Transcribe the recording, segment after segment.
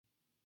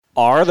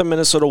Are the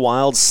Minnesota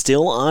Wild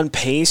still on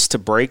pace to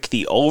break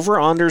the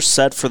over-under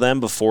set for them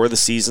before the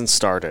season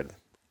started?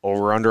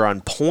 Over-under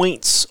on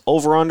points,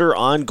 over-under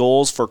on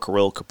goals for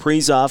Kirill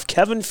Kaprizov,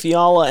 Kevin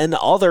Fiala, and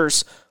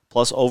others,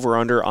 plus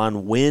over-under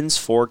on wins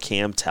for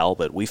Cam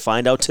Talbot. We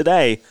find out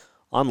today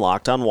on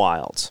Locked on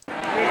Wild.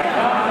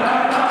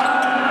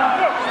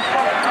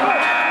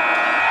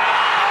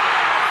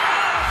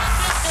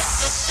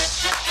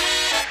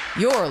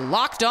 You're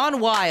Locked on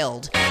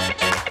Wild,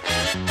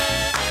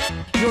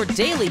 your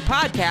daily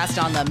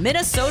podcast on the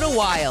Minnesota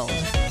Wild,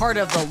 part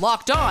of the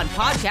Locked On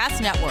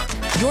Podcast Network,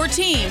 your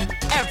team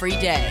every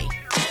day.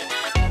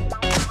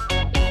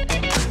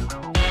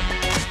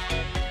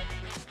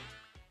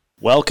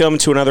 Welcome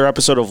to another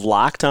episode of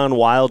Locked on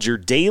Wild, your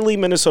daily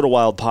Minnesota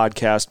Wild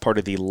podcast, part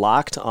of the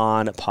Locked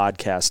On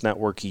Podcast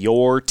Network,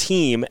 your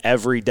team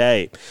every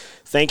day.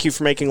 Thank you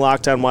for making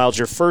Locked on Wild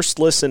your first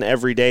listen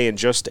every day, and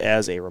just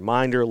as a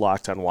reminder,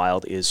 Locked on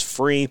Wild is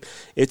free.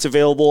 It's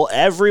available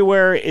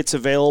everywhere. It's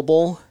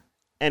available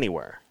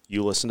anywhere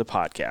you listen to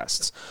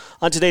podcasts.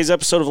 On today's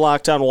episode of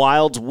Locked on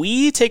Wild,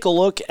 we take a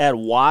look at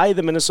why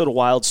the Minnesota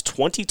Wild's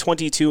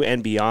 2022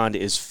 and beyond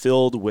is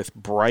filled with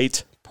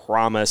bright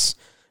promise,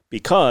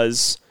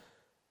 because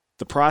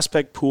the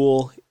prospect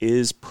pool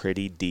is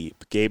pretty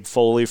deep. Gabe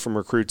Foley from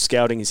Recruit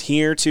Scouting is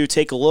here to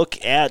take a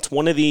look at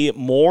one of the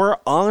more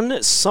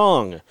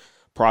unsung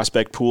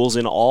prospect pools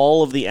in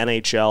all of the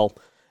NHL,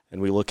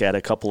 and we look at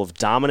a couple of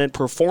dominant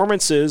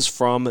performances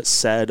from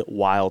said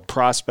Wild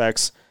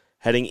prospects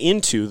heading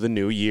into the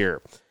new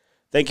year.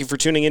 Thank you for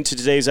tuning in to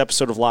today's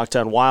episode of Locked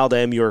on Wild. I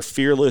am your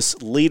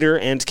fearless leader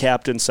and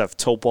captain, Seth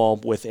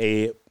Topal, with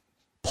a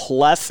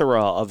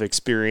plethora of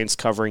experience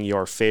covering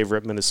your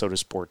favorite Minnesota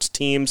sports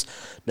teams.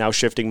 Now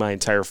shifting my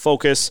entire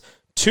focus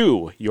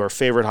to your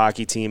favorite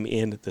hockey team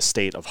in the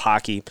state of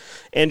hockey.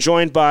 And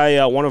joined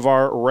by one of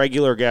our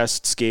regular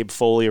guests, Gabe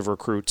Foley of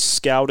Recruit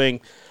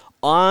Scouting.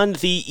 On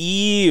the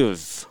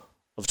eve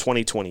of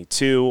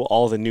 2022,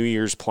 all the New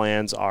Year's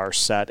plans are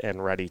set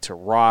and ready to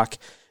rock.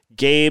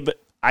 Gabe,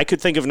 I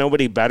could think of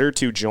nobody better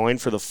to join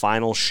for the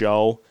final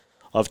show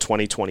of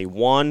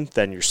 2021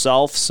 than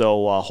yourself,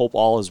 so hope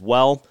all is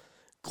well.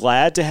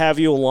 Glad to have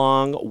you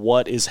along.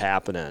 What is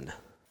happening?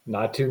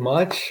 Not too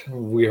much.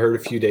 We heard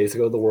a few days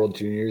ago the World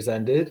Juniors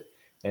ended.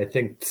 And I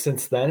think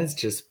since then it's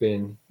just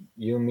been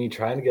you and me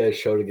trying to get a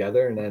show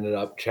together and ended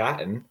up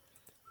chatting.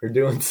 We're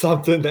doing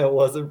something that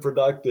wasn't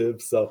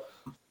productive. So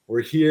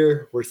we're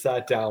here, we're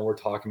sat down, we're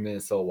talking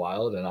Minnesota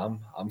Wild, and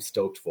I'm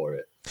stoked for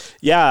it.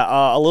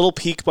 Yeah, a little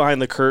peek behind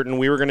the curtain.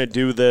 We were going to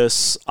do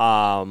this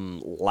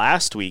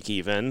last week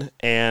even,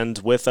 and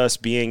with us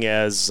being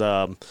as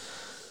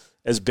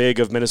big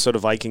of Minnesota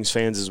Vikings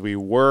fans as we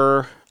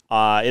were,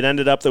 it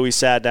ended up that we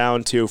sat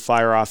down to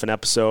fire off an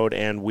episode,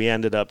 and we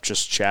ended up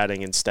just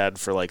chatting instead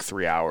for like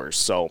 3 hours.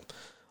 So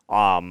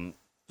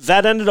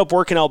that ended up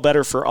working out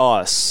better for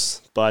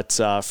us. But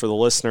for the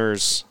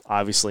listeners,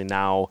 obviously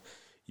now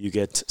you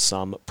get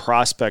some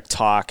prospect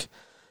talk.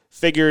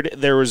 Figured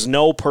there was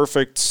no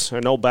perfect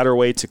or no better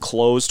way to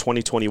close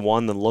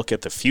 2021 than look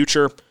at the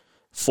future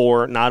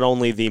for not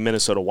only the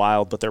Minnesota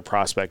Wild, but their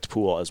prospect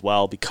pool as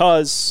well.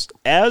 Because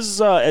as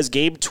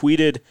Gabe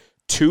tweeted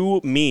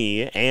to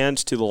me and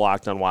to the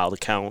Locked on Wild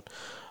account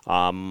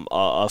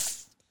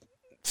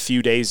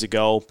few days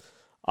ago,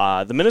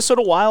 the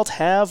Minnesota Wild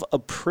have a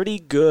pretty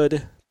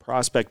good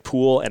prospect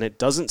pool, and it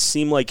doesn't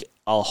seem like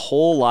a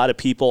whole lot of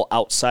people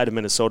outside of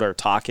Minnesota are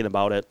talking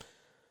about it.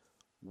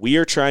 We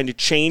are trying to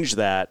change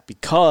that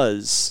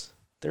because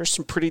there's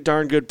some pretty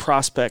darn good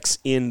prospects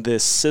in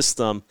this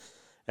system.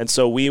 And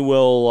so we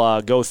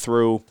will go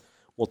through,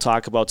 we'll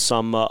talk about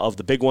some of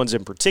the big ones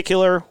in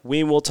particular.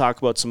 We will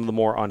talk about some of the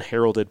more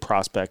unheralded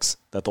prospects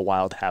that the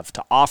Wild have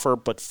to offer.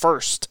 But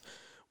first,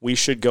 we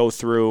should go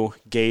through,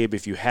 Gabe,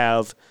 if you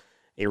have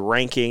a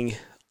ranking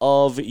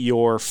of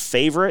your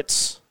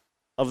favorites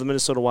of the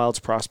Minnesota Wild's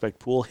prospect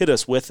pool, hit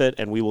us with it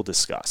and we will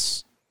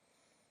discuss.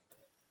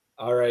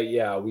 All right,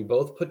 yeah, we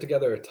both put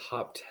together a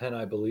top 10,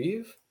 I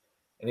believe.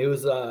 And it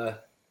was a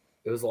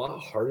lot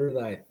harder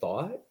than I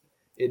thought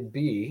it'd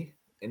be.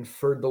 And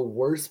for the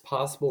worst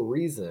possible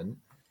reason,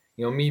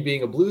 me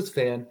being a Blues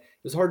fan,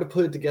 it was hard to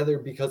put it together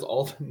because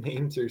all the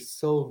names are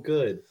so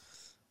good.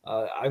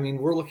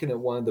 We're looking at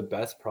one of the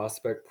best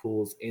prospect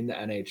pools in the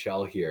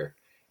NHL here.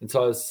 And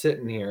so I was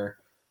sitting here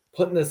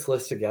putting this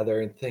list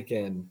together and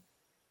thinking,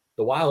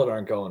 the Wild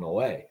aren't going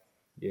away.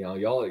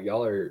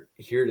 Y'all are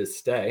here to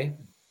stay.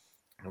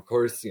 And of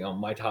course,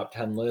 my top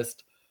 10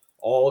 list,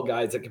 all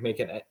guys that can make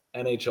an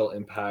NHL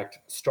impact,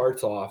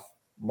 starts off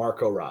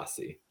Marco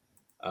Rossi.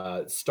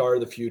 Star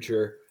of the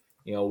future.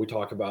 We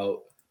talk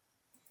about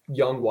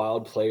young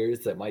Wild players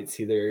that might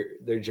see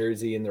their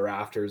jersey in the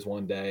rafters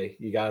one day.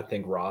 You got to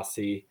think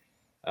Rossi,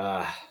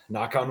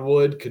 knock on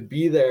wood, could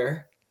be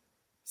there.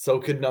 So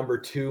could number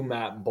 2,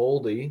 Matt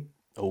Boldy,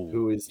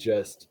 who is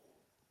just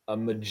a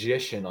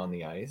magician on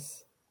the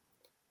ice.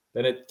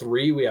 Then at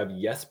 3, we have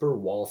Jesper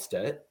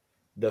Wallstedt,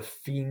 the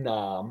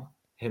phenom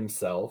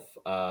himself.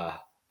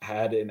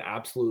 Had an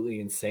absolutely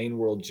insane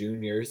World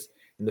Juniors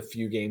in the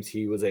few games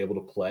he was able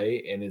to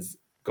play, and is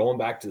going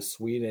back to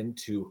Sweden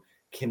to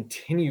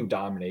continue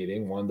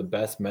dominating one of the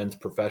best men's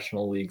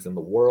professional leagues in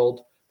the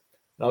world.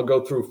 And I'll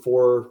go through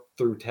 4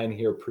 through 10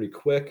 here pretty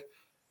quick.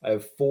 I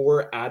have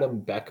 4, Adam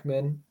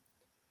Beckman.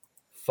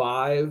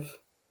 5,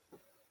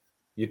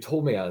 you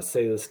told me how to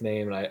say this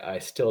name, and I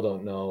still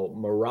don't know.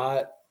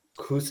 Marat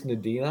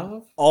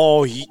Khusnudinov.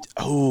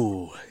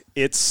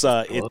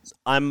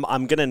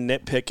 I'm gonna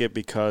nitpick it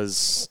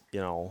because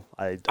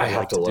I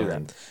like to do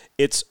that.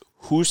 It's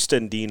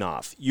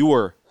Khusnudinov. You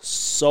were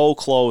so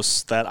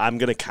close that I'm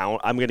gonna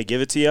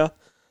give it to you,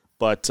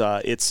 but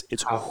it's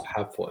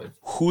half point.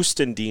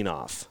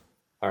 Khusnudinov.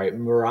 All right,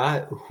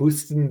 Marat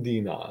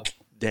Khusnudinov.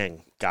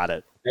 Dang, got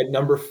it. At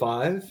number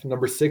 5,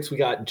 number 6, we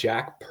got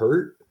Jack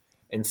Pert,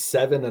 and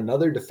 7,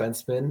 another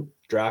defenseman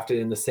drafted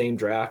in the same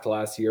draft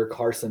last year,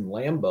 Carson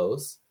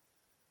Lambos.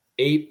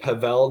 8,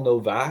 Pavel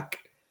Novak.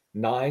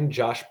 9,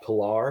 Josh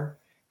Pilar,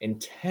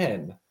 and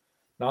 10.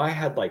 Now I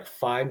had like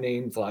 5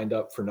 names lined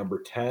up for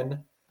number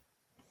 10,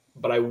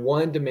 but I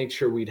wanted to make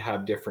sure we'd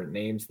have different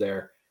names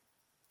there.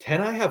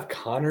 10, I have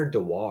Connor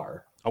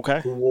Dewar.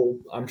 Okay. Who we'll,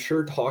 I'm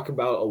sure, talk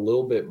about a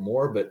little bit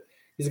more, but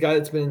he's a guy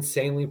that's been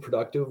insanely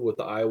productive with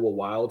the Iowa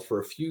Wild for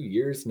a few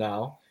years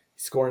now.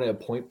 He's scoring at a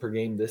point per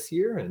game this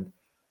year. And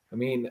I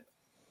mean,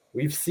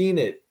 we've seen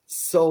it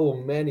so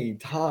many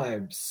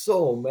times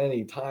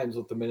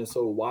with the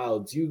Minnesota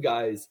Wilds. You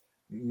guys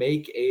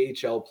make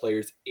AHL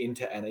players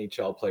into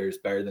NHL players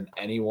better than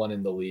anyone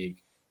in the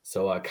league.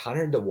 So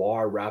Connor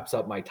Dewar wraps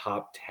up my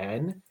top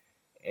 10.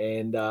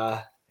 And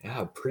a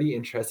pretty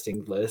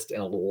interesting list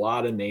and a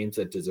lot of names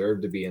that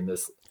deserve to be in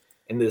this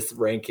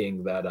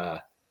ranking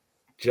that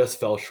just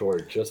fell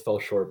short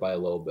by a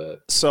little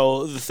bit.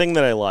 So the thing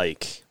that I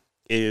like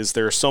is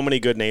there are so many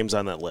good names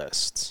on that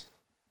list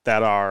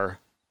that are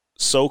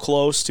so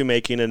close to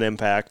making an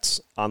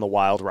impact on the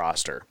Wild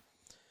roster.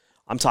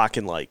 We're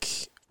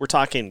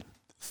talking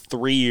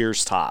 3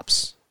 years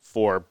tops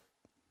for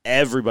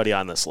everybody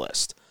on this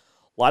list.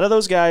 A lot of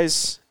those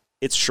guys,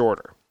 it's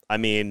shorter. I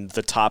mean,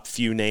 the top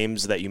few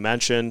names that you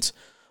mentioned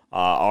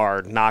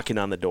are knocking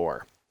on the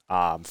door.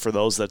 For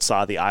those that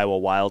saw the Iowa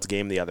Wild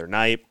game the other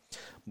night,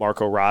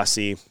 Marco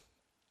Rossi,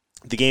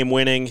 the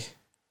game-winning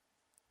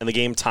and the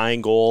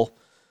game-tying goal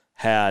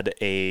had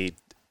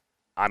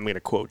I'm going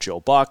to quote Joe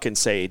Buck and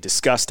say, a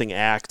disgusting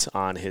act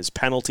on his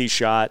penalty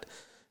shot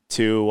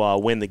to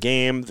win the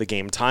game. The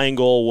game-tying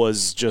goal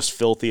was just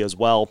filthy as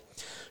well.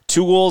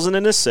 2 goals and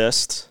an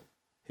assist.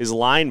 His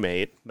line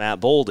mate, Matt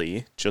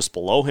Boldy, just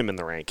below him in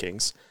the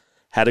rankings,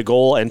 had a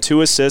goal and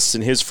 2 assists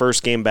in his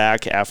first game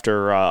back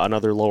after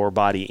another lower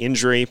body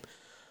injury.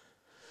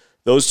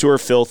 Those 2 are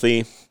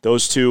filthy.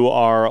 Those 2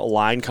 are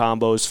line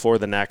combos for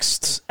the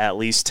next at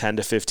least 10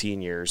 to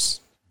 15 years.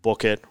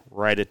 Book it,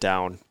 write it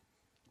down.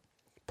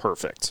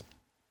 Perfect.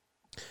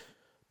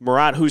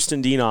 Marat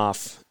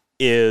Khusnudinov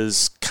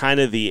is kind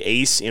of the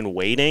ace in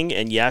waiting,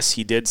 and yes,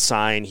 he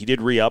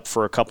did re-up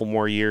for a couple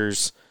more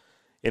years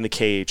in the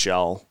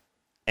KHL,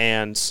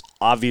 and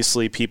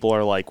obviously people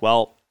are like,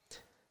 well,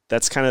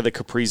 that's kind of the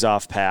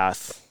Kaprizov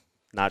path.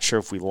 Not sure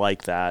if we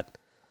like that.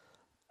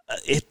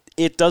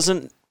 It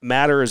doesn't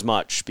matter as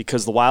much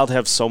because the Wild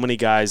have so many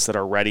guys that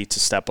are ready to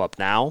step up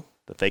now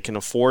that they can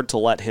afford to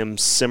let him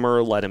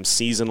simmer, let him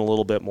season a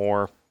little bit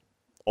more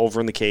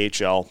over in the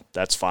KHL.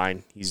 That's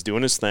fine. He's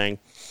doing his thing.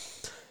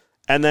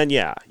 And then,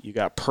 you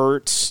got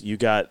Pert, you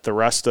got the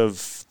rest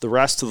of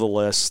the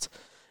list.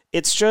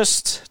 It's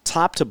just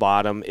top to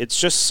bottom. It's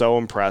just so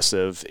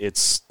impressive.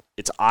 It's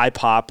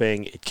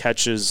eye-popping. It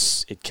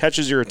catches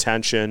your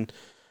attention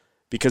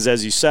because,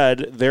 as you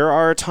said, there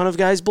are a ton of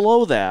guys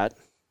below that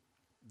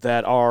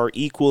are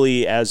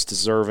equally as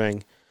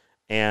deserving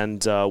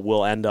and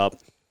will end up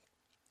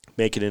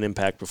making an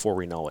impact before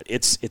we know it.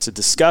 It's a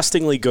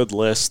disgustingly good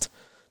list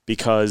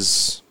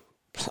because,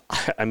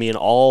 I mean,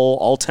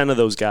 all 10 of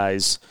those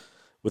guys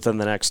within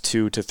the next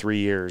 2 to 3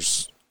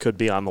 years could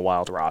be on the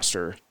Wild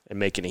roster and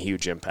making a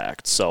huge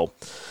impact. So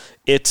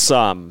it's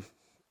one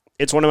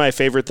of my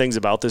favorite things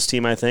about this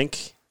team, I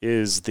think,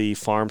 is the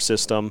farm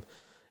system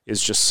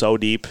is just so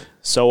deep,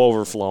 so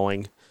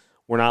overflowing.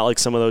 We're not like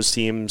some of those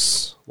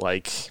teams,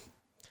 like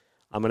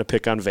I'm going to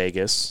pick on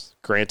Vegas.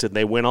 Granted,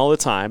 they win all the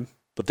time,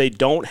 but they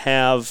don't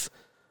have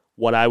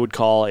what I would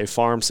call a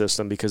farm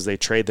system because they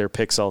trade their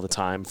picks all the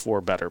time for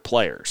better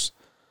players.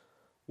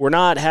 We're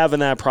not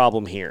having that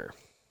problem here.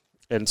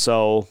 And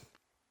so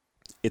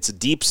it's a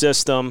deep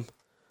system.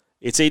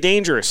 It's a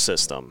dangerous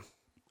system.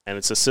 And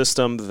it's a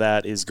system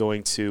that is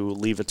going to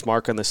leave its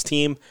mark on this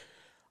team.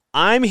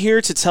 I'm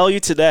here to tell you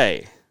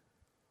today,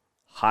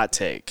 hot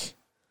take,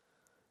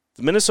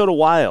 the Minnesota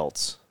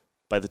Wild,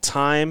 by the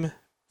time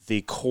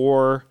the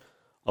core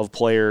of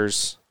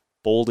players,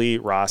 Boldy,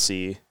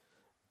 Rossi,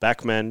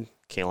 Beckman,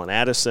 Kalen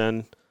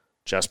Addison,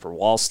 Jesper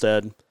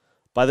Wallstead,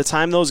 by the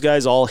time those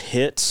guys all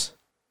hit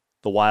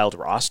the Wild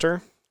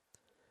roster,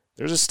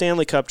 there's a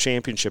Stanley Cup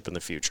championship in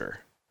the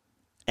future.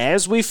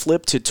 As we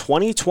flip to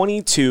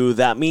 2022,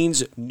 that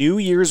means New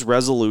Year's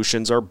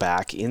resolutions are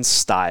back in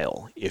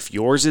style. If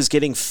yours is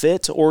getting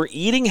fit or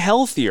eating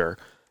healthier,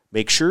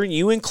 make sure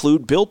you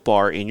include Built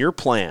Bar in your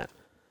plan.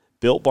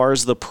 Built Bar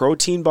is the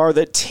protein bar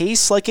that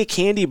tastes like a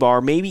candy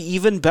bar, maybe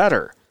even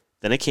better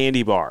than a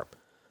candy bar.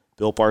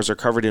 Built Bars are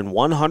covered in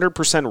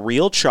 100%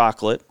 real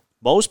chocolate.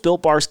 Most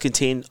Built Bars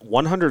contain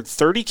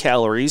 130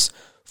 calories,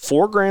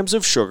 4 grams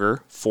of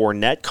sugar, 4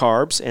 net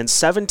carbs, and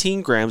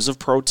 17 grams of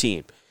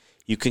protein.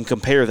 You can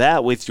compare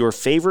that with your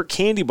favorite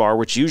candy bar,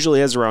 which usually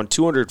has around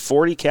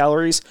 240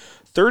 calories,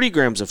 30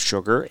 grams of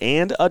sugar,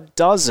 and a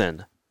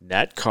dozen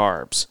net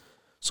carbs.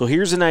 So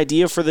here's an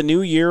idea for the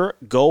new year.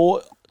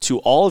 Go to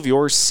all of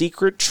your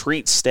secret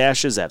treat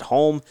stashes at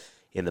home,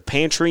 in the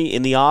pantry,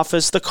 in the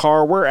office, the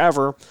car,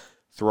 wherever.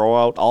 Throw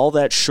out all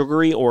that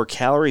sugary or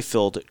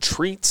calorie-filled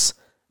treats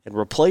and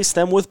replace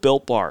them with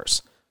Built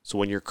Bars. So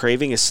when you're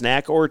craving a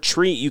snack or a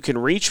treat, you can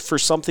reach for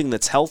something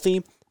that's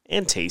healthy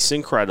and tastes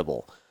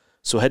incredible.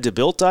 So head to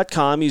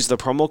Built.com, use the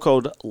promo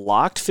code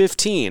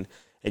LOCKED15,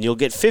 and you'll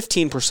get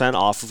 15%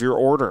 off of your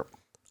order.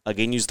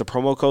 Again, use the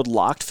promo code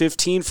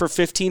LOCKED15 for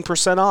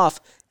 15% off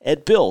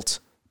at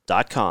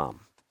Built.com.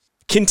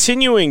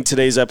 Continuing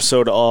today's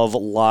episode of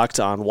Locked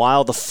On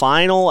Wild, the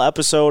final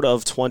episode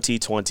of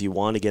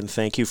 2021. Again,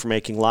 thank you for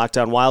making Locked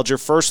On Wild your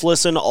first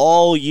listen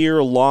all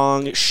year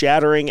long,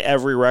 shattering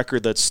every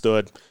record that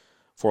stood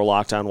for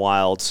Locked On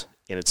Wild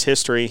in its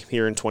history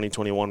here in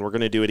 2021. We're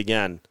going to do it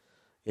again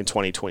in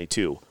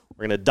 2022.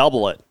 We're going to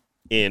double it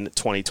in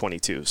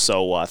 2022.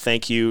 So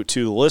thank you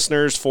to the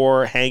listeners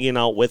for hanging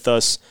out with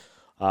us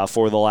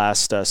for the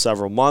last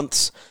several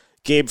months.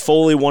 Gabe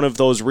Foley, one of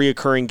those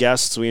reoccurring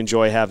guests we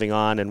enjoy having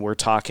on, and we're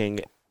talking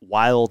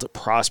Wild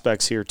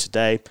prospects here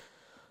today.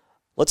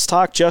 Let's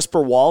talk Jesper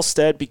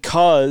Wallstedt,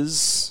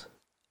 because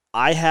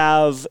I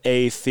have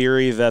a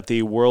theory that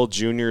the World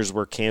Juniors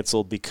were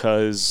canceled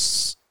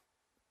because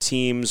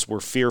teams were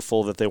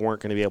fearful that they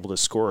weren't going to be able to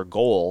score a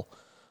goal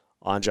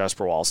on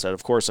Jesper Wallstedt.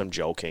 Of course, I'm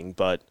joking,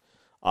 but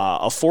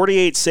a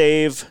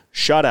 48-save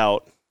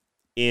shutout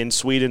in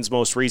Sweden's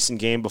most recent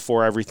game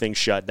before everything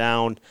shut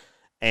down,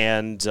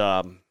 and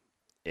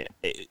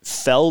it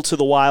fell to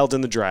the Wild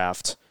in the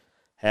draft,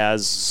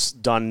 has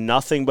done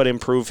nothing but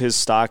improve his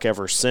stock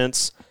ever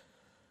since.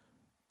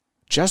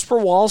 Jesper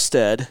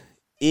Wallstedt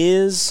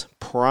is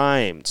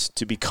primed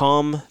to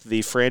become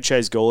the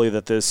franchise goalie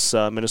that this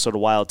Minnesota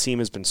Wild team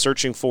has been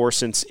searching for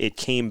since it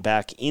came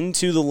back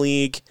into the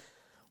league.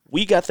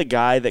 We got the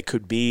guy that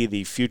could be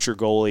the future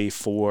goalie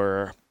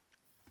for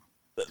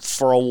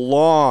a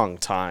long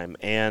time,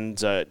 and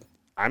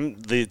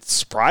the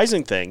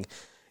surprising thing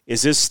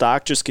is his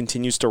stock just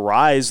continues to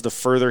rise the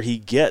further he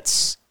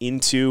gets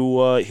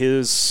into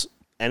his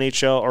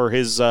NHL or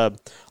his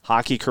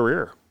hockey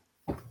career.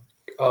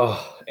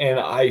 Oh, and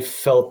I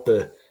felt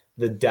the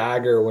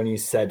dagger when he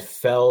said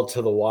fell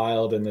to the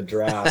Wild in the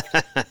draft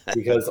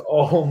because,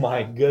 oh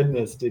my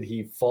goodness, did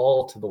he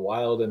fall to the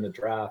Wild in the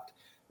draft.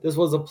 This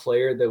was a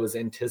player that was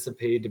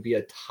anticipated to be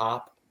a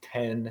top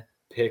 10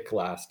 pick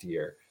last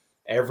year.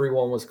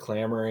 Everyone was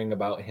clamoring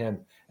about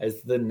him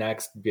as the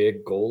next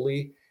big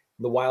goalie.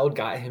 The Wild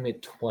got him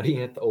at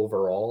 20th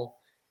overall,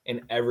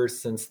 and ever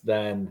since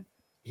then,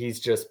 he's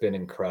just been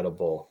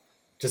incredible.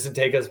 Just to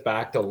take us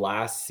back to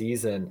last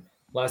season,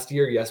 last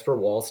year, Jesper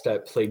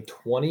Wallstedt played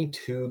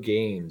 22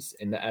 games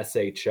in the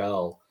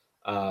SHL,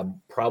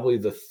 probably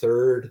the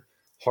third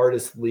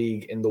hardest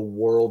league in the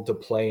world to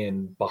play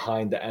in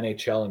behind the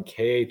NHL and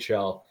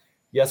KHL.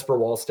 Jesper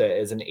Wallstedt,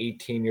 as an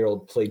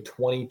 18-year-old, played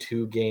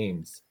 22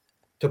 games.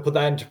 To put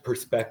that into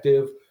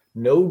perspective,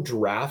 no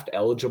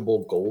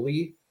draft-eligible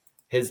goalie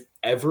has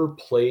ever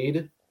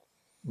played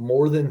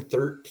more than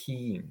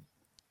 13.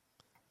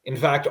 In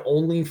fact,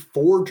 only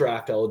 4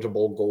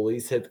 draft-eligible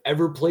goalies have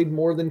ever played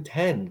more than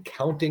 10,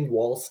 counting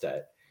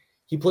Wallstedt.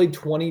 He played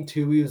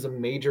 22. He was a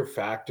major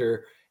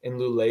factor in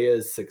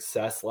Lulea's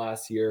success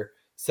last year,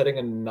 setting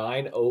a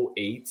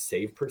 .908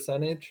 save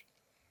percentage,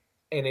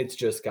 and it's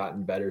just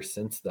gotten better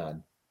since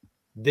then.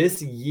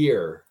 This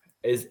year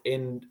is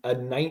in a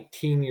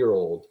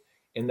 19-year-old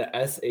in the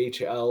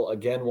SHL,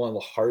 again, one of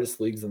the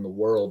hardest leagues in the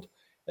world.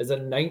 As a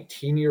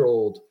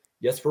 19-year-old,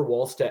 Jesper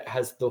Wallstedt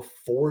has the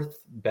 4th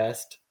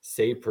best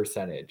save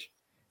percentage.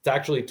 It's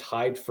actually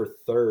tied for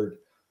 3rd,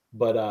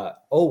 but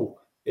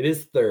it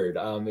is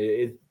 3rd.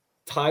 It's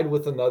tied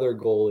with another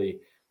goalie,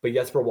 but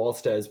Jesper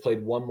Wallstedt has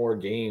played one more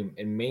game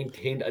and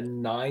maintained a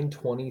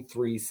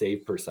 .923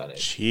 save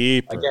percentage.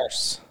 Cheapers.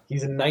 Again,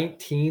 he's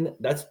 19.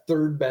 That's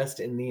 3rd best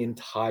in the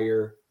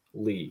entire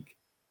league.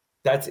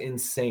 That's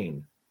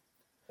insane.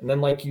 And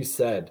then, like you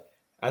said,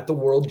 at the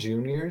World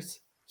Juniors,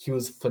 he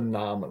was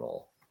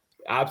phenomenal.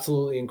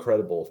 Absolutely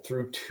incredible.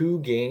 Through 2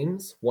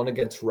 games, one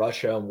against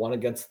Russia and one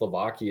against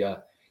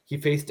Slovakia, he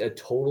faced a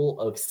total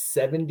of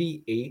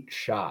 78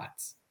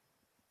 shots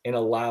and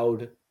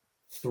allowed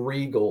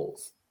 3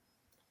 goals.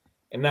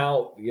 And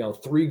now,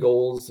 3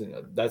 goals,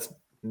 that's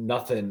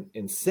nothing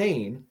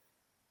insane.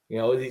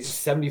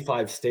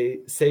 75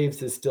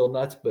 saves is still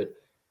nuts, but,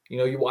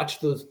 you watch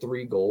those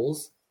 3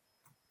 goals.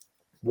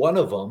 One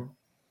of them,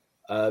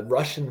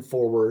 Russian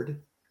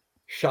forward,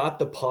 shot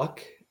the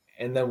puck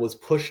and then was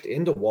pushed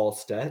into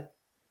Wallstedt,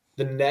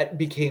 the net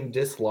became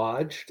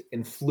dislodged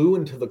and flew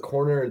into the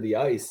corner of the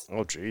ice. Oh,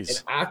 And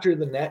geez. after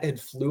the net had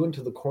flew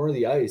into the corner of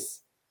the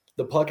ice,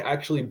 the puck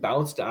actually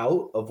bounced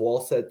out of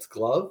Wallstedt's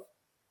glove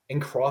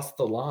and crossed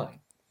the line.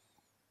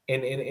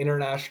 And in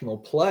international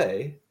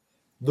play,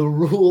 the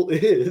rule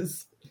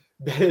is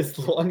that as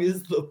long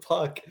as the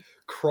puck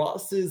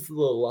crosses the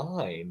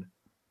line,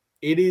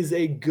 it is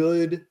a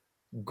good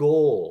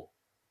goal.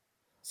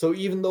 So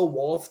even though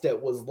Wallstedt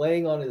was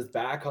laying on his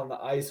back on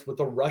the ice with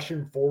a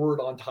Russian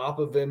forward on top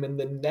of him and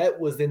the net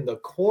was in the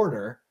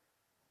corner,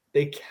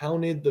 they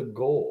counted the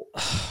goal.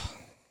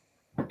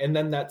 And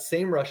then that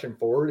same Russian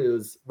forward, it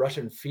was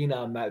Russian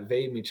phenom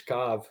Matvei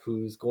Michkov,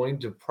 who's going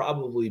to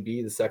probably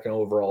be the second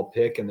overall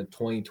pick in the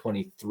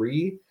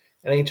 2023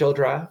 NHL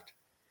draft.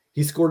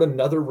 He scored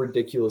another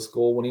ridiculous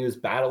goal when he was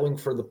battling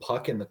for the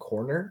puck in the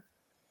corner,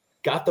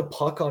 got the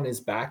puck on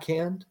his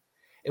backhand,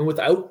 and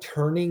without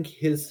turning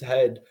his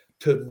head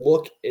to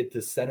look at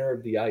the center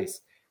of the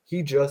ice,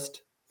 he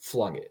just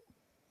flung it.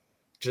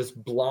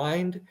 Just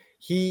blind.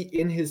 He,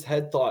 in his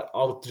head, thought,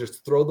 I'll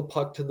just throw the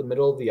puck to the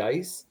middle of the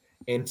ice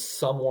and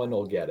someone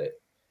will get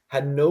it.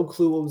 Had no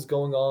clue what was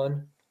going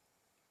on.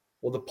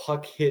 Well, the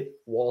puck hit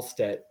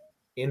Wallstedt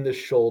in the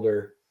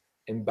shoulder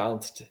and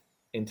bounced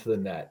into the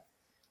net.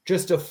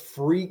 Just a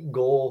freak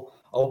goal,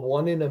 a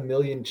 1 in a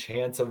million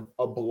chance of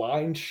a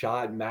blind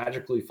shot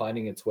magically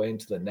finding its way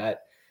into the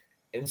net.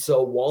 And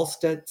so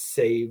Wallstedt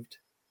saved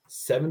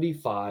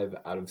 75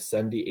 out of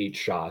 78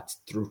 shots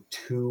through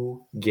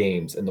 2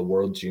 games in the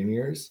World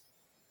Juniors.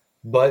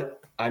 But,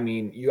 I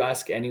mean, you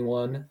ask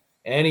anyone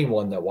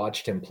that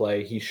watched him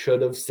play, he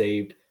should have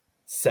saved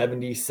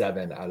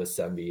 77 out of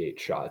 78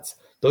 shots.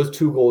 Those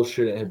 2 goals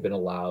shouldn't have been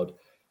allowed.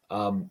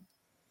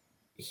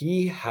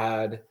 He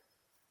had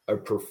a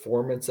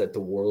performance at the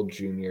World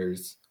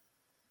Juniors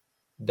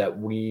that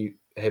we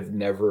have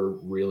never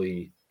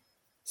really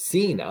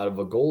seen out of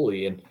a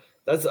goalie. And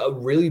that's a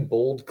really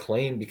bold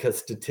claim because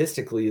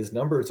statistically his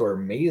numbers are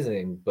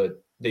amazing,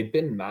 but they've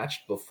been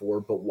matched before.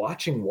 But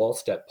watching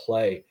Wallstedt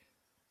play,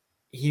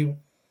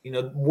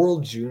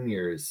 World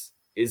Juniors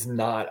is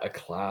not a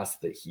class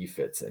that he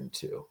fits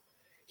into.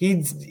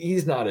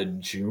 He's not a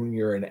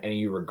junior in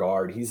any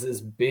regard. He's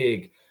this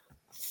big,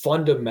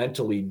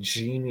 fundamentally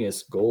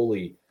genius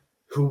goalie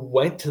who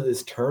went to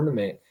this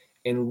tournament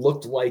and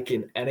looked like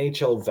an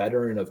NHL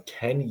veteran of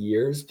 10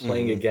 years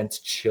playing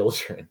against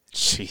children.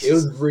 Jeez. It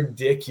was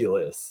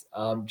ridiculous.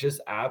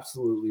 Just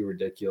absolutely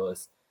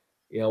ridiculous.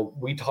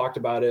 We talked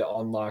about it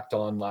on Locked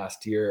On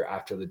last year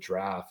after the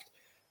draft.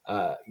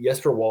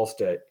 Jesper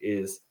Wallstedt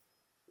is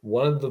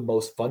one of the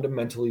most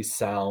fundamentally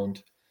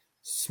sound,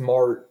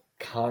 smart,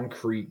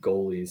 concrete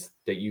goalies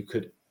that you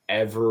could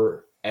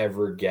ever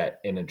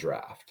get in a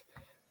draft.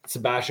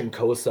 Sebastian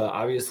Cossa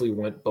obviously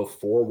went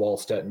before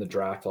Wallstedt in the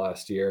draft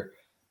last year,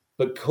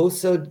 but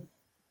Cossa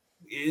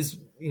is,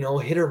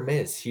 hit or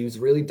miss. He was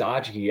really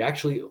dodgy. He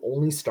actually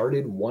only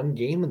started 1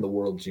 game in the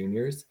World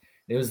Juniors.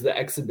 And it was the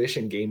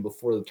exhibition game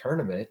before the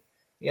tournament.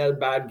 He had a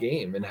bad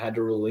game and had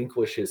to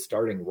relinquish his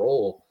starting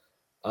role.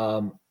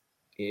 Cossa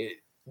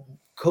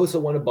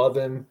went above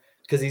him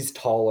because he's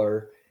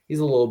taller. He's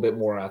a little bit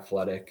more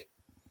athletic.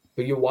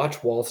 But you watch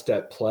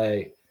Wallstedt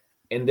play,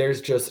 and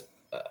there's just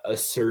a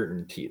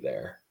certainty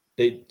there.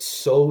 It's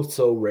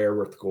so rare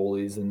with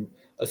goalies, and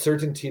a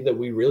certainty that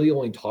we really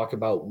only talk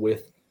about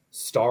with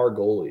star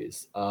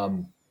goalies.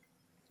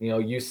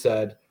 You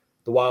said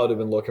the Wild have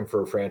been looking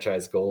for a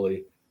franchise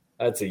goalie.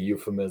 That's a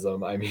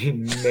euphemism. I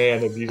mean,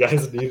 man, if you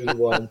guys needed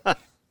one,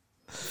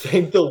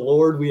 thank the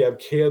Lord we have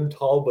Cam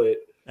Talbot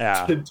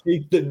to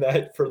take the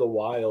net for the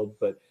Wild,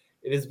 but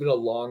it has been a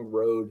long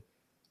road.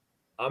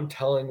 I'm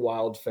telling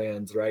Wild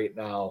fans right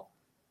now,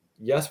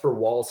 Jesper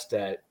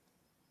Wallstedt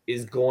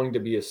is going to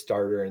be a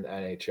starter in the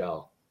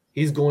NHL.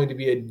 He's going to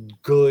be a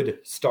good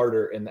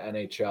starter in the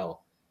NHL.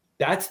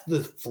 That's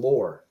the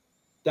floor.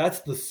 That's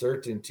the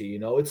certainty.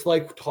 It's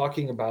like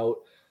talking about,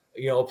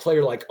 a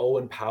player like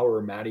Owen Power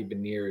or Matty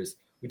Beniers.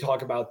 We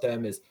talk about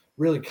them as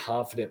really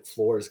confident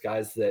floors,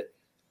 guys that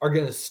are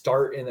going to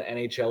start in the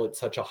NHL at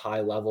such a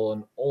high level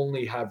and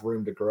only have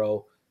room to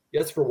grow.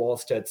 Jesper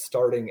Wallstedt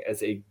starting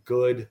as a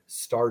good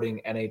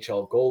starting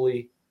NHL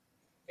goalie,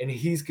 and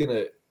he's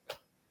gonna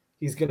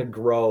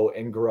grow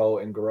and grow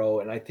and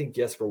grow. And I think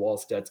Jesper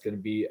Wallstedt's going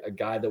to be a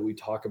guy that we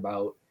talk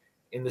about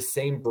in the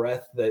same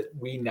breath that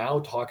we now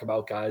talk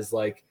about guys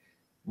like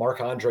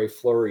Marc-Andre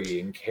Fleury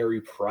and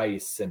Carey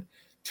Price and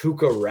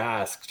Tuukka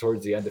Rask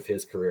towards the end of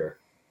his career.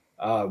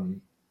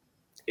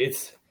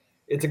 It's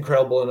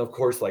incredible. And of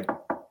course, like,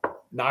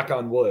 knock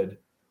on wood,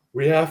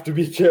 we have to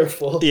be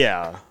careful.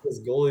 Yeah. Because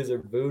goalies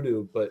are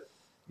voodoo. But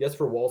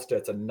Jesper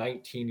Wallstedt's a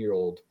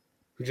 19-year-old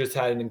who just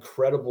had an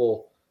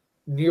incredible,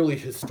 nearly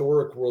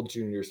historic World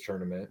Juniors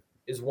tournament,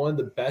 is one of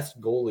the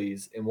best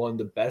goalies in one of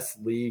the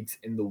best leagues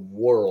in the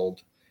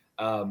world.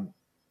 And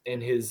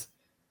his,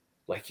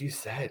 like you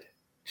said,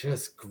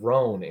 just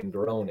grown and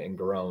grown and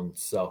grown.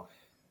 So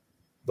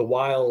the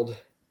Wild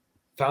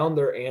found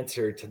their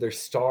answer to their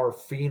star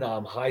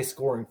phenom,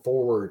 high-scoring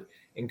forward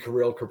in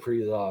Kirill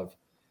Kaprizov.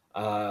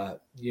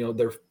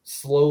 They're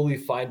slowly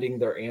finding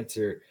their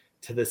answer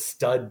to the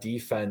stud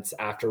defense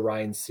after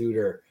Ryan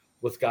Suter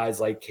with guys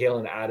like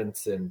Kalen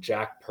Adamson,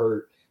 Jack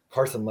Pert,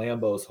 Carson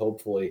Lambos,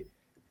 hopefully.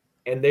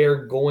 And they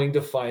are going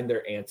to find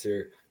their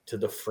answer to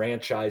the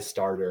franchise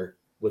starter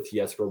with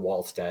Jesper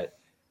Wallstedt.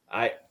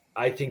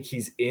 I think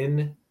he's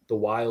in the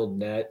Wild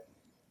net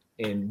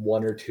in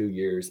 1 or 2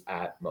 years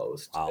at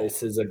most. Wow.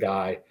 This is a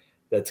guy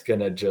that's going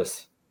to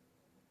just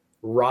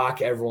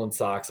rock everyone's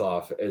socks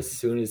off as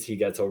soon as he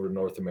gets over to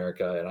North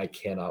America, and I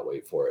cannot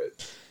wait for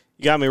it.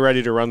 You got me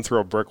ready to run through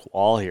a brick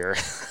wall here.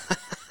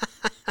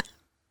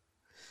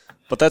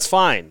 But that's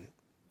fine.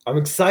 I'm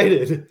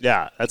excited.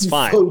 Yeah, that's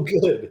fine. So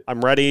good.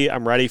 I'm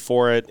ready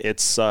for it.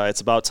 It's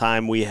about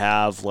time we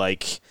have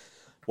like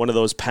one of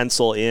those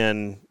pencil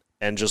in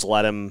and just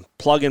let him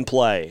plug and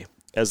play,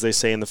 as they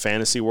say in the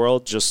fantasy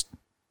world. Just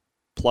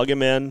plug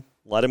him in,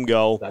 let him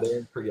go. Set it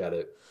and forget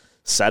it.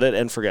 Set it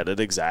and forget it,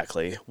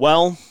 exactly.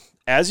 Well,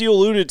 as you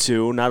alluded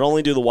to, not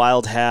only do the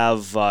Wild have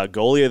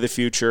goalie of the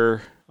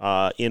future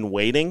in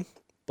waiting,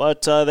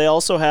 but they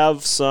also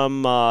have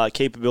some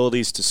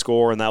capabilities to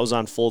score, and that was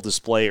on full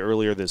display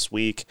earlier this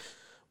week.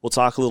 We'll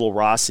talk a little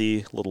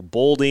Rossi, a little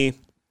Boldy.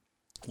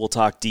 We'll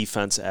talk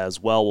defense as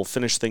well. We'll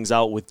finish things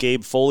out with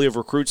Gabe Foley of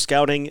Recruit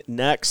Scouting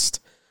next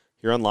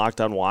here on Locked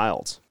On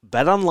Wild.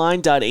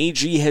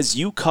 BetOnline.ag has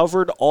you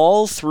covered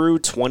all through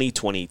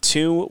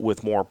 2022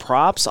 with more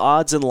props,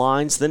 odds, and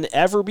lines than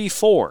ever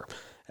before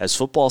as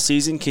football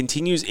season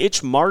continues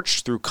its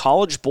march through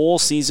college bowl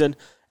season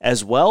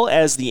as well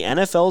as the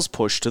NFL's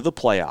push to the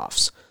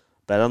playoffs.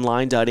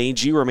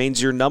 BetOnline.ag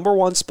remains your number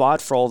one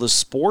spot for all the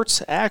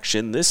sports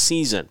action this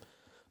season.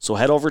 So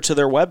head over to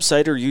their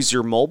website or use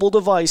your mobile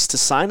device to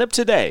sign up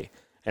today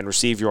and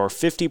receive your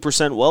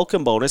 50%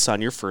 welcome bonus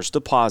on your first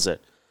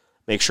deposit.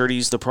 Make sure to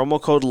use the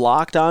promo code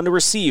LOCKEDON to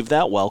receive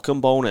that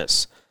welcome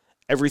bonus.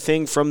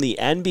 Everything from the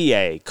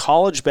NBA,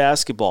 college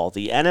basketball,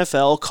 the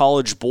NFL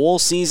college bowl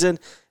season,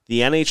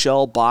 the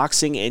NHL,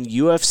 boxing, and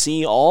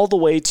UFC, all the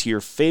way to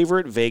your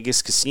favorite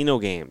Vegas casino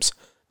games.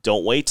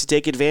 Don't wait to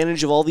take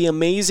advantage of all the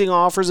amazing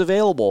offers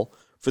available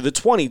for the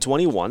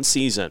 2021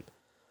 season.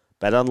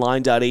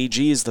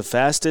 BetOnline.ag is the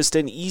fastest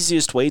and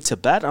easiest way to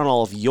bet on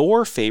all of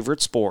your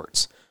favorite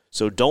sports.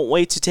 So don't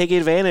wait to take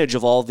advantage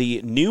of all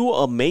the new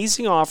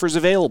amazing offers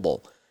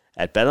available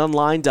at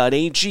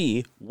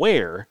betonline.ag,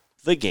 where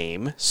the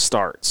game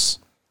starts.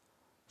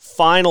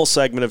 Final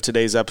segment of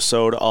today's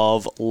episode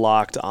of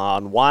Locked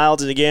On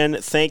Wild. And again,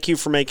 thank you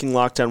for making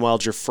Locked On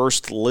Wild your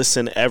first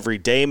listen every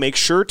day. Make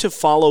sure to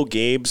follow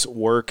Gabe's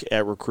work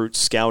at Recruit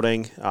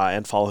Scouting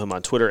and follow him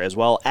on Twitter as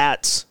well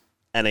at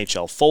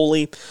NHL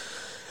Foley.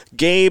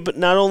 Gabe,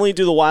 not only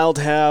do the Wild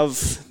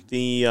have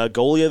the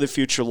goalie of the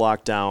future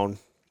locked down,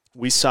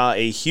 we saw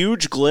a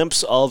huge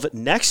glimpse of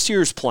next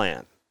year's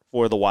plan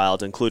for the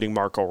Wild, including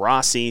Marco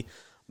Rossi,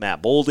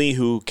 Matt Boldy,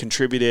 who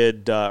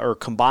contributed or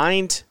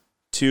combined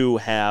to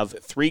have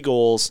 3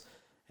 goals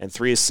and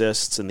 3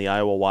 assists in the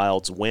Iowa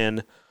Wild's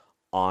win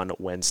on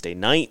Wednesday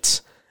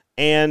night.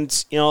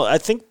 And, I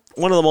think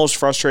one of the most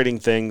frustrating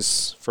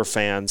things for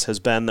fans has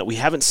been that we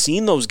haven't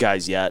seen those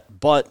guys yet,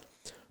 but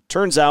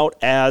turns out,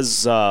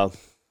 as the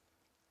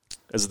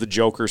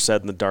Joker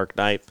said in The Dark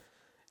Knight,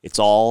 it's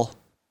all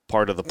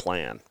part of the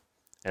plan.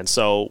 And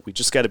so we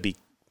just got to be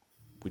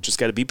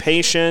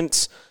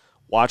patient,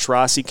 watch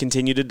Rossi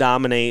continue to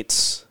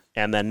dominate,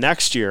 and then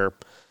next year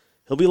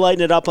he'll be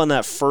lighting it up on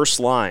that first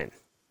line.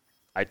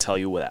 I tell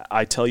you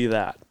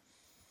that.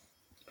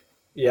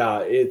 Yeah,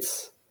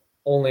 it's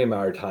only a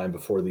matter of time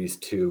before these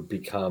two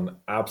become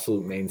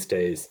absolute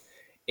mainstays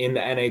in the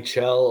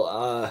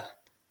NHL.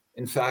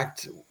 In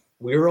fact,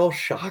 we were all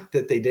shocked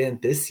that they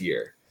didn't this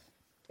year.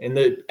 In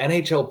the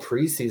NHL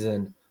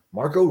preseason,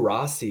 Marco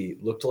Rossi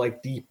looked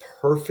like the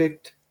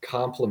perfect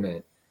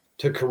complement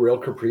to Kirill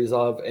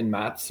Kaprizov and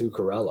Matt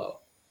Zuccarello.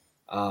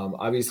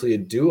 Obviously, a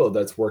duo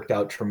that's worked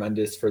out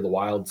tremendous for the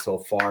Wild so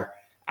far.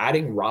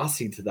 Adding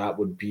Rossi to that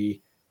would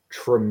be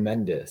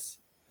tremendous.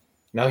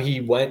 Now,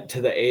 he went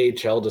to the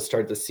AHL to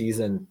start the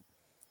season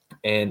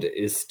and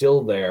is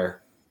still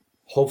there.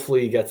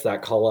 Hopefully, he gets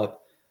that call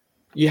up.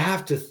 You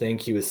have to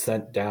think he was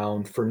sent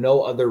down for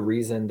no other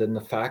reason than the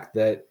fact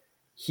that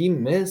he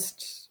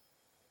missed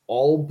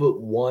all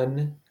but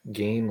one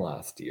game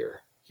last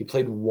year. He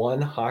played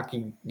 1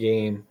 hockey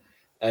game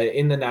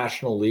in the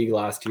National League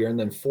last year and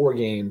then 4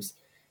 games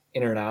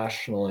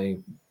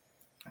internationally.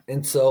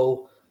 And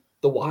so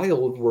the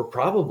Wild were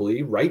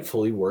probably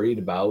rightfully worried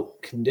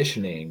about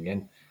conditioning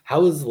and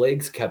how his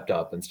legs kept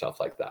up and stuff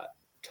like that.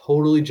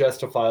 Totally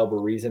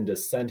justifiable reason to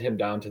send him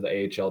down to the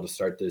AHL to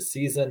start this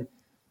season.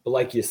 But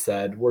like you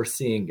said, we're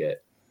seeing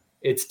it.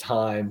 It's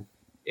time.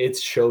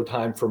 It's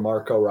showtime for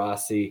Marco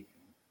Rossi.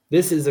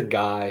 This is a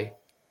guy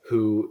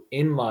who,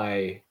 in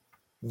my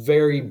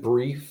very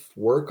brief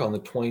work on the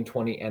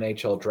 2020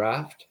 NHL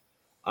draft,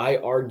 I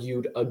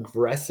argued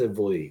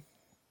aggressively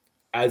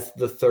as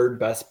the 3rd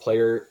best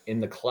player in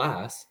the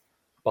class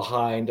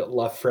behind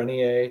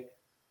Lafreniere.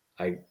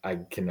 I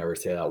can never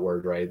say that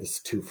word right. This is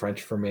too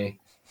French for me.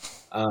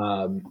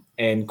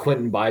 And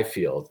Quentin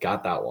Byfield,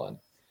 got that one.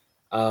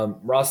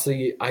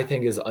 Rossi, I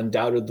think, is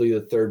undoubtedly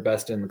the third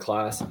best in the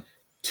class.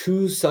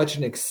 To such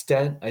an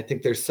extent, I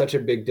think there's such a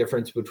big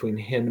difference between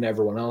him and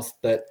everyone else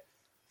that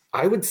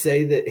I would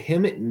say that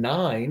him at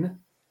 9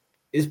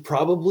 is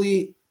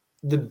probably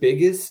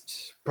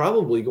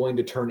going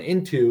to turn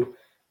into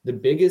the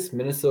biggest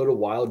Minnesota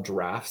Wild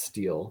draft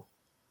steal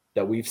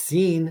that we've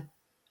seen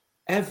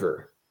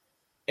ever.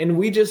 And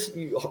we just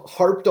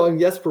harped on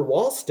Jesper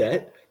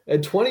Wallstedt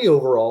at 20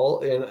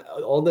 overall and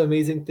all the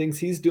amazing things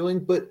he's doing,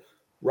 but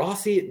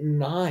Rossi at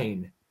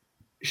 9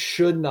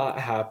 should not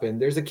happen.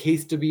 There's a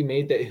case to be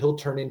made that he'll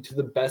turn into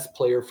the best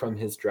player from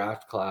his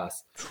draft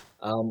class.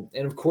 And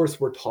of course,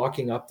 we're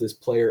talking up this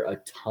player a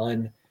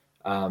ton,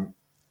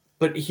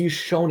 but he's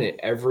shown it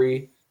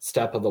every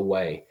step of the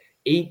way.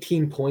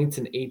 18 points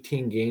in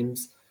 18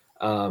 games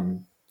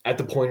at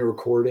the point of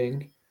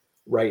recording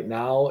right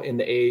now in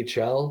the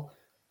AHL.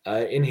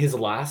 In his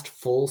last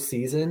full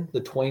season,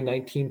 the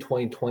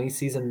 2019-2020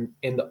 season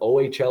in the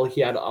OHL,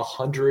 he had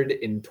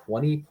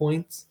 120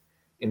 points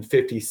in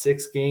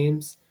 56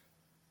 games,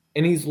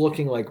 and he's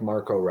looking like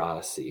Marco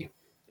Rossi.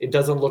 It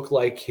doesn't look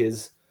like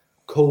his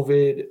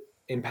COVID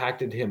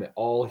impacted him at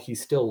all.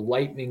 He's still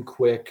lightning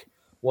quick,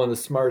 one of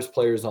the smartest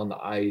players on the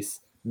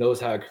ice,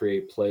 knows how to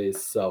create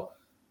plays. So,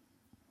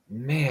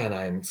 man,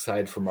 I'm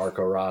excited for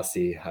Marco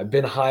Rossi. I've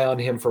been high on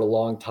him for a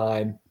long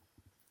time.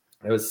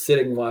 I was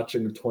sitting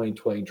watching the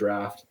 2020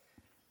 draft,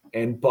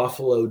 and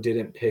Buffalo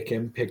didn't pick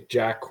him, picked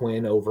Jack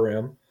Quinn over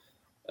him.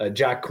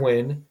 Jack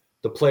Quinn,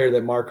 the player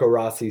that Marco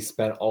Rossi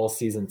spent all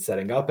season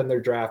setting up in their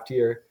draft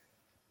year.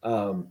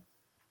 And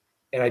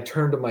I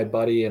turned to my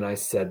buddy and I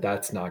said,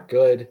 that's not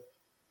good.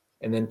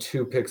 And then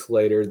 2 picks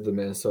later, the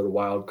Minnesota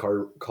Wild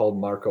called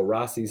Marco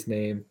Rossi's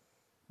name.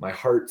 My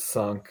heart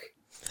sunk.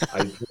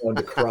 I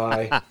wanted to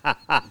cry.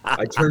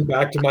 I turned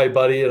back to my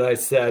buddy and I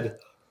said,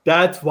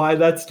 that's why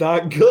that's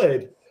not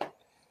good.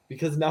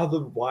 Because now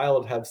the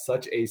Wild have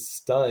such a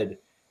stud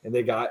and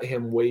they got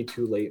him way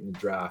too late in the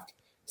draft.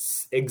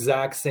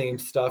 Exact same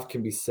stuff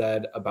can be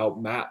said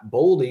about Matt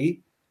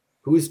Boldy,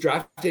 who was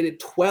drafted at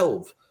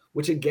 12,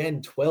 which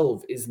again,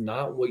 12 is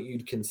not what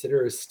you'd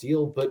consider a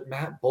steal, but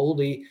Matt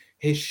Boldy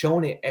has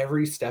shown it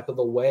every step of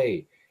the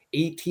way.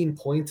 18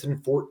 points in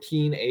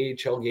 14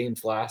 AHL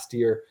games last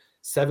year,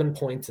 7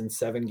 points in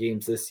 7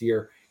 games this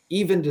year.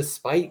 Even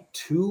despite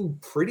 2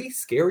 pretty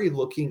scary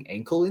looking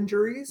ankle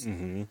injuries,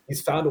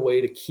 he's found a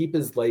way to keep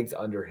his legs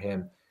under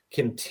him,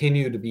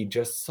 continue to be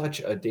just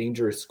such a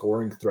dangerous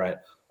scoring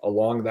threat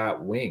along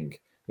that wing.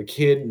 The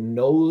kid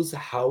knows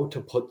how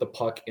to put the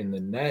puck in the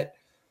net,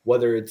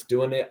 whether it's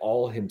doing it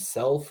all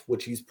himself,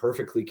 which he's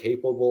perfectly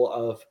capable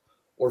of,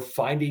 or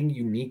finding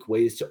unique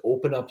ways to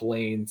open up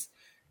lanes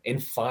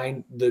and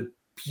find the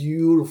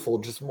beautiful,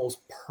 just most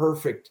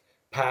perfect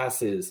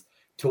passes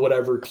to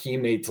whatever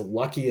teammate's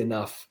lucky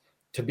enough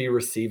to be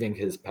receiving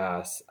his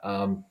pass.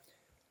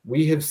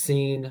 We have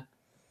seen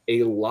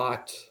a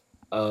lot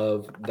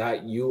of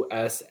that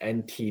US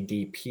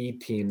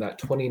NTDP team, that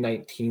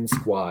 2019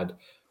 squad.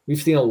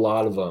 We've seen a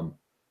lot of them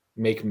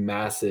make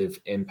massive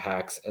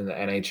impacts in the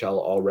NHL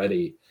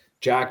already.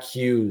 Jack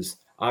Hughes,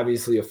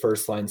 obviously a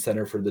first-line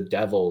center for the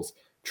Devils.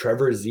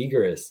 Trevor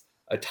Zegras,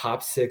 a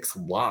top 6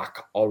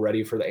 lock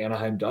already for the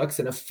Anaheim Ducks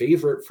and a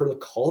favorite for the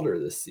Calder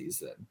this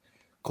season.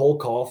 Cole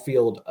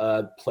Caulfield,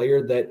 a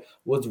player that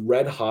was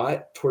red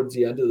hot towards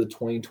the end of the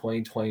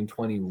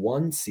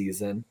 2020-2021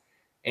 season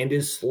and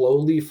is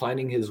slowly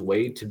finding his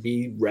way to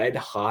be red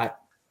hot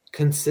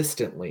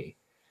consistently.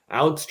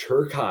 Alex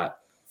Turcotte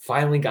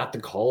finally got the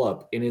call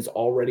up and is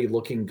already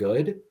looking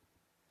good.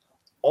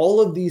 All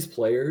of these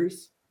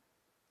players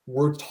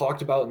were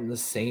talked about in the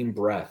same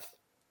breath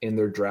in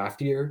their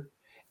draft year,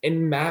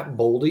 and Matt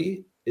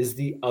Boldy is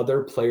the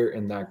other player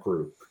in that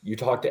group. You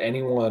talk to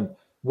anyone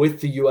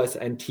with the US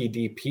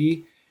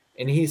NTDP,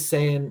 and he's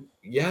saying,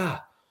 yeah,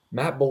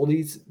 Matt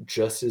Boldy's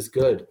just as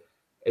good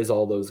as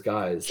all those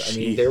guys. Jeez. I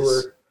mean,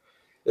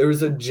 there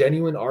was a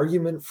genuine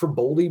argument for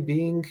Boldy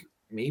being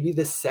maybe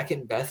the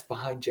second best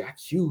behind Jack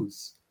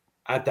Hughes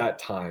at that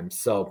time.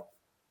 So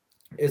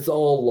it's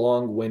all a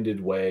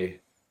long-winded way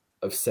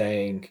of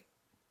saying,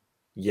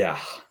 yeah,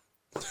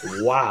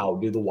 wow,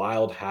 do the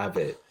Wild have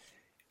it?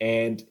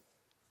 And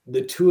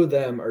the two of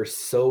them are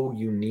so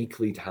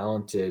uniquely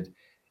talented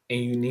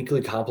and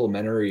uniquely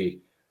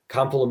complementary.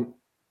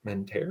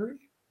 Complementary?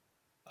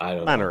 I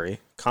don't know.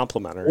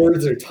 Complimentary.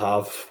 Words are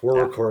tough.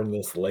 We're recording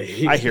this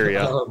late. I hear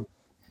you.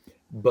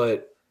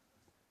 But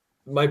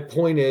my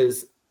point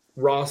is,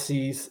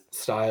 Rossi's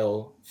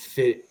style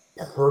fit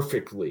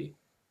perfectly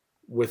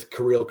with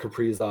Kirill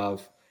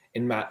Kaprizov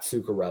and Matt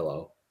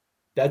Zuccarello.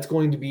 That's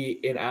going to be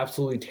an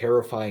absolutely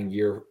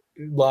terrifying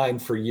line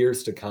for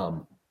years to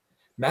come.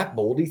 Matt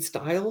Boldy's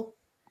style,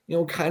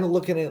 kind of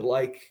looking at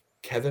like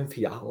Kevin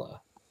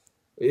Fiala.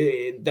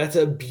 That's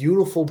a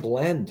beautiful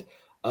blend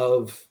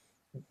of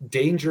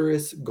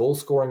dangerous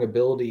goal-scoring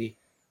ability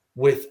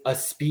with a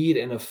speed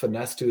and a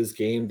finesse to his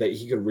game that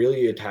he could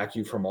really attack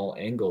you from all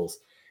angles.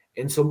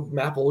 And so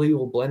Matt Boldy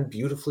will blend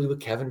beautifully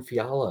with Kevin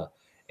Fiala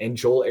and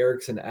Joel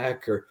Eriksson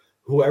Ek or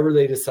whoever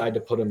they decide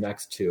to put him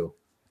next to.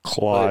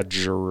 Claude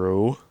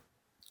Giroux.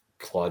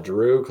 Claude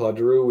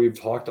Giroux. We've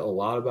talked a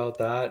lot about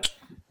that.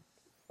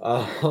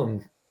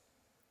 But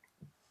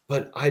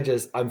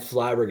I'm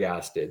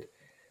flabbergasted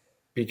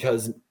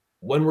because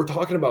when we're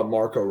talking about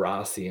Marco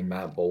Rossi and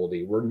Matt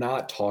Boldy, we're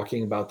not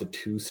talking about the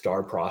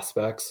 2-star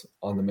prospects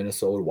on the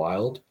Minnesota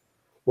Wild.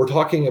 We're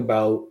talking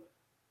about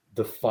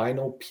the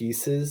final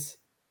pieces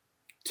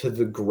to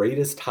the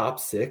greatest top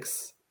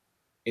 6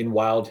 in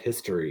Wild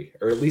history,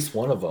 or at least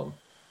one of them.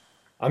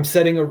 I'm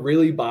setting a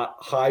really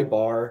high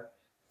bar.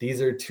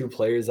 These are 2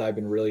 players I've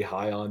been really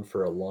high on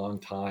for a long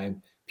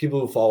time. People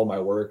who follow my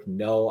work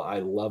know I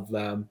love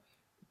them.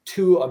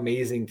 2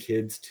 amazing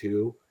kids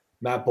too.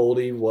 Matt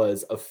Boldy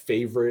was a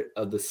favorite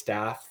of the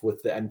staff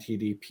with the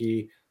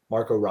NTDP.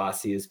 Marco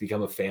Rossi has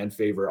become a fan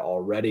favorite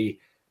already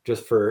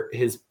just for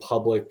his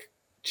public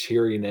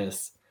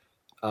cheeriness.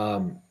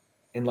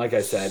 And like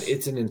I said,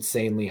 it's an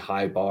insanely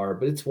high bar,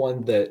 but it's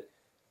one that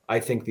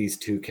I think these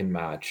 2 can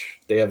match.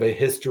 They have a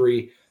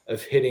history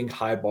of hitting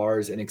high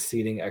bars and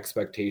exceeding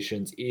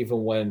expectations,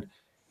 even when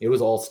it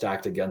was all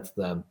stacked against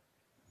them.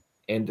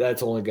 And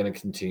that's only going to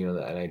continue in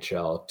the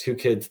NHL. 2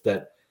 kids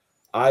that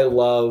I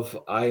love,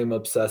 I am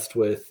obsessed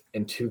with,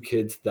 and 2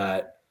 kids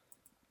that,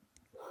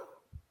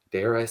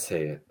 dare I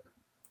say it,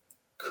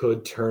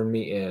 could turn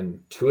me in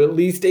to at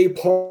least a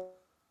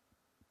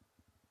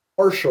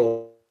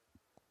partial.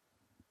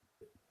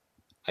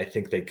 I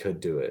think they could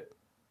do it,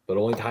 but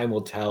only time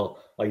will tell.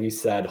 Like you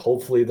said,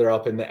 hopefully they're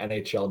up in the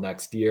NHL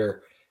next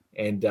year.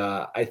 And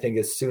I think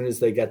as soon as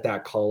they get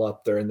that call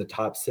up, they're in the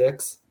top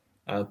 6.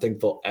 I don't think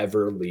they'll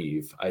ever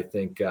leave. I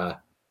think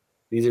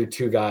these are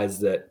 2 guys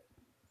that,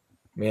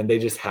 man, they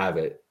just have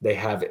it. They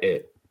have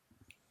it.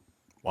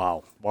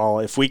 Wow. Well,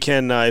 if we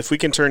can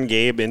turn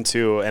Gabe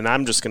into, and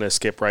I'm just going to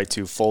skip right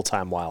to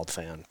full-time Wild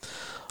fan,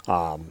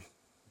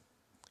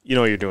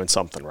 you're doing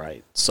something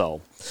right.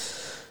 So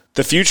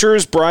the future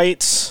is bright.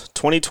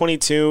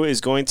 2022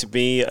 is going to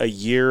be a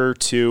year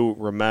to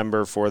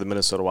remember for the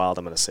Minnesota Wild.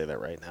 I'm going to say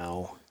that right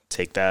now.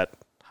 Take that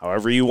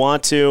however you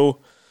want to.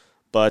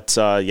 But,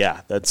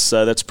 that's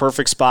a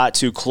perfect spot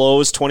to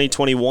close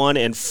 2021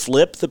 and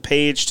flip the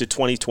page to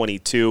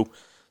 2022.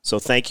 So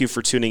thank you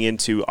for tuning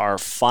into our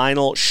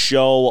final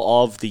show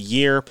of the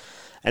year.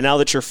 And now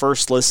that your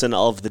first listen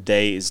of the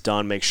day is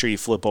done, make sure you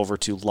flip over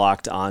to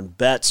Locked On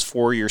Bets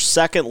for your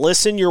second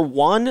listen, your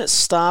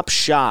one-stop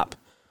shop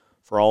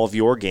for all of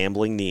your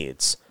gambling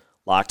needs.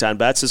 Locked On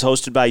Bets is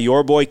hosted by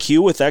your boy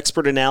Q with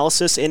expert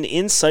analysis and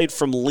insight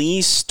from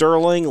Lee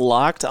Sterling.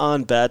 Locked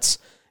On Bets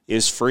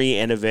is free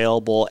and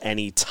available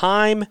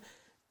anytime,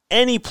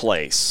 any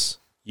place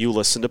you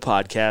listen to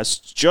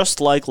podcasts, just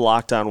like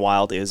Locked On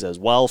Wild is as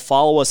well.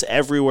 Follow us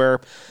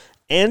everywhere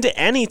and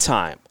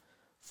anytime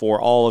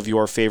for all of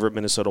your favorite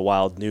Minnesota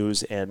Wild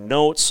news and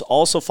notes.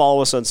 Also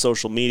follow us on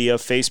social media,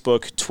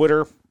 Facebook,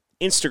 Twitter,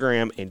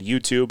 Instagram, and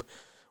YouTube.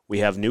 We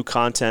have new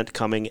content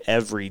coming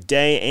every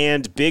day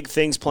and big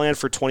things planned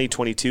for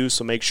 2022,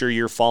 so make sure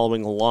you're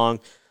following along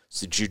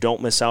so that you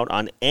don't miss out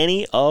on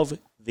any of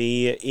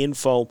the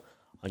info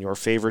on your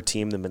favorite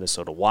team, the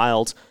Minnesota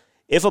Wild.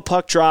 If a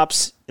puck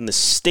drops in the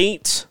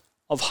state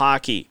of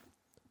hockey,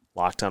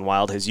 Locked On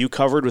Wild has you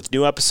covered with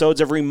new episodes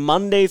every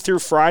Monday through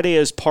Friday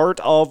as part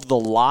of the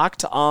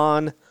Locked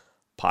On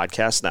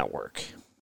Podcast Network.